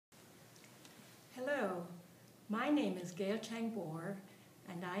Hello, my name is Gail Chang-Boer,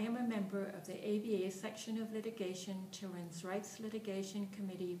 and I am a member of the ABA Section of Litigation Children's Rights Litigation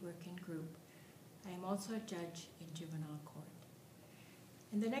Committee Working Group. I am also a judge in juvenile court.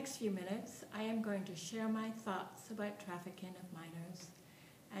 In the next few minutes, I am going to share my thoughts about trafficking of minors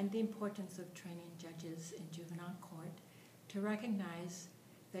and the importance of training judges in juvenile court to recognize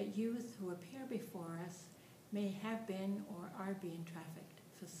that youth who appear before us may have been or are being trafficked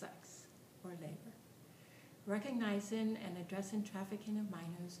for sex or labor. Recognizing and addressing trafficking of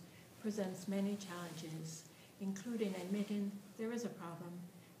minors presents many challenges, including admitting there is a problem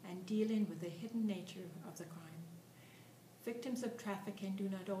and dealing with the hidden nature of the crime. Victims of trafficking do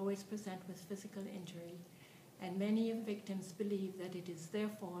not always present with physical injury, and many of the victims believe that it is their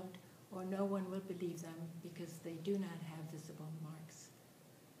fault or no one will believe them because they do not have visible marks.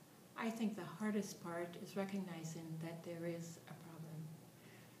 I think the hardest part is recognizing that there is a problem.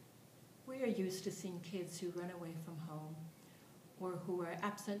 We are used to seeing kids who run away from home or who are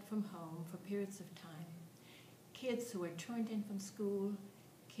absent from home for periods of time, kids who are turned in from school,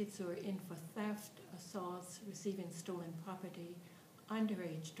 kids who are in for theft, assaults, receiving stolen property,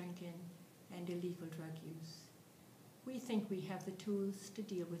 underage drinking, and illegal drug use. We think we have the tools to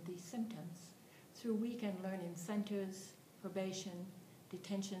deal with these symptoms through weekend learning centers, probation,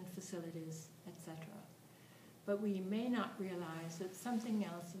 detention facilities, etc. But we may not realize that something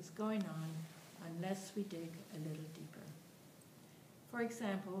else is going on unless we dig a little deeper. For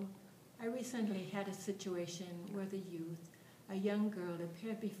example, I recently had a situation where the youth, a young girl,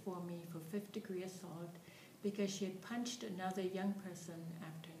 appeared before me for fifth-degree assault because she had punched another young person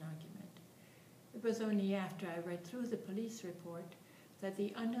after an argument. It was only after I read through the police report that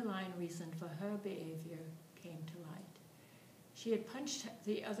the underlying reason for her behavior came to light. She had punched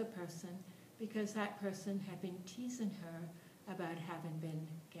the other person because that person had been teasing her about having been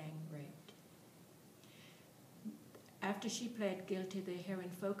gang raped. After she pled guilty, the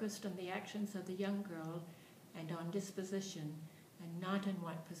hearing focused on the actions of the young girl and on disposition, and not on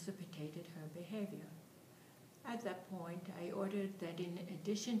what precipitated her behavior. At that point, I ordered that in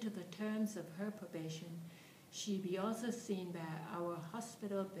addition to the terms of her probation, she be also seen by our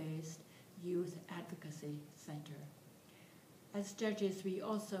hospital-based youth advocacy center. As judges, we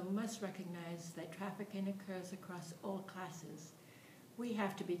also must recognize that trafficking occurs across all classes. We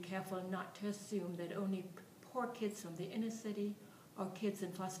have to be careful not to assume that only poor kids from the inner city or kids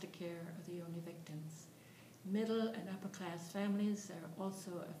in foster care are the only victims. Middle and upper class families are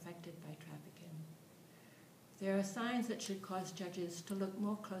also affected by trafficking. There are signs that should cause judges to look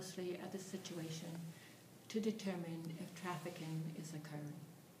more closely at the situation to determine if trafficking is occurring.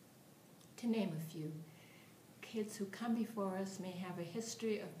 To name a few, kids who come before us may have a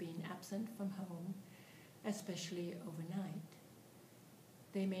history of being absent from home, especially overnight.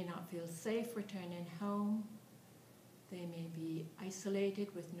 They may not feel safe returning home. They may be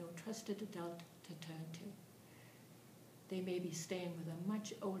isolated with no trusted adult to turn to. They may be staying with a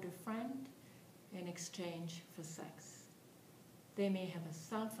much older friend in exchange for sex. They may have a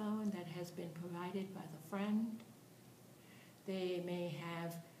cell phone that has been provided by the friend. They may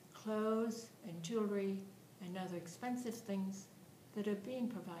have clothes and jewelry and other expensive things that are being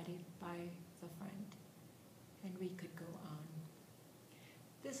provided by the friend. And we could go on.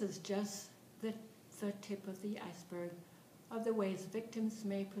 This is just the tip of the iceberg of the ways victims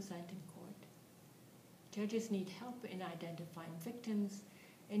may present in court. Judges need help in identifying victims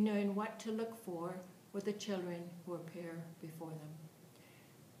and knowing what to look for with the children who appear before them.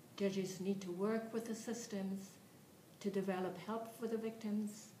 Judges need to work with the systems to develop help for the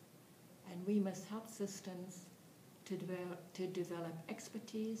victims, and we must help systems to develop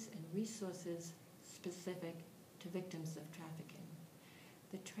expertise and resources specific to victims of trafficking.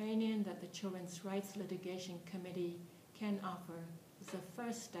 The training that the Children's Rights Litigation Committee can offer is the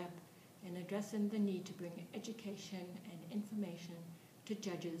first step in addressing the need to bring education and information to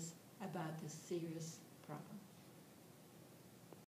judges about this serious problem.